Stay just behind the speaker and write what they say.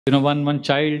You know, one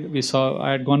child we saw,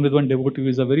 I had gone with one devotee who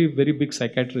is a very, very big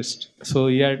psychiatrist. So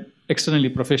he had externally,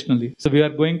 professionally. So we are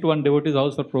going to one devotee's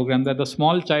house for program, that the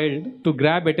small child, to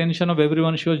grab attention of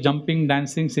everyone, she was jumping,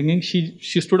 dancing, singing.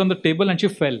 She stood on the table and she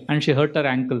fell and she hurt her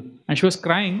ankle and she was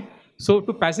crying. So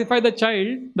to pacify the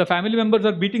child, the family members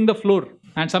are beating the floor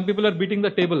and some people are beating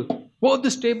the table. Oh,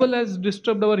 this table has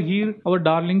disturbed our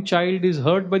darling child is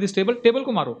hurt by this table. Table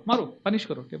ko maro, punish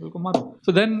karo, table ko maro.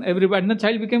 So then everybody, and the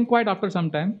child became quiet after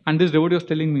some time. And this devotee was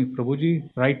telling me,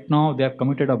 Prabhuji, right now they have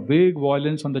committed a big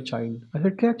violence on the child. I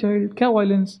said, kya child? Kya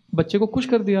violence? Bacche ko khush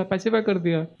kar diya, pacify kar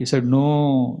diya. He said,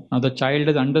 no. Now the child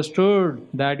has understood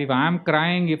that if I am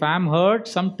crying, if I am hurt,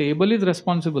 some table is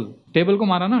responsible. Table ko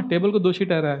mara na, table ko doshi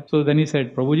tehra hai. So then he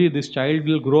said, Prabhuji, this child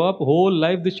will grow up, whole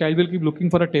life this child will keep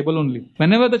looking for a table only.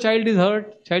 Whenever the child is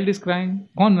hurt, child is crying,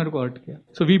 kaun mere ko hurt kiya?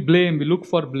 So we blame, we look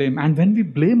for blame. And when we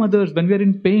blame others, when we are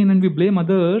in pain and we blame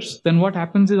others, then what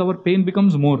happens is our pain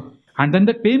becomes more. And then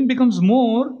that pain becomes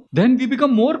more, then we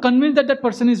become more convinced that that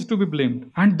person is to be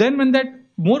blamed. And then when that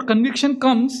more conviction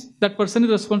comes, that person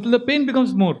is responsible, the pain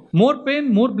becomes more. More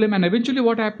pain, more blame. And eventually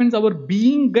what happens, our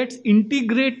being gets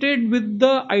integrated with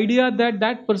the idea that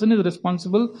that person is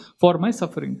responsible for my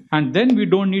suffering. And then we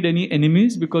don't need any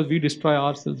enemies because we destroy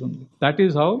ourselves only. That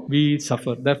is how we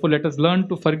suffer. Therefore, let us learn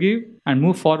to forgive and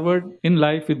move forward in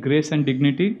life with grace and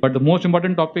dignity. But the most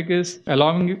important topic is,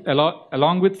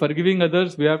 along with forgiving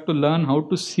others, we have to learn how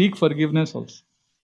to seek forgiveness also.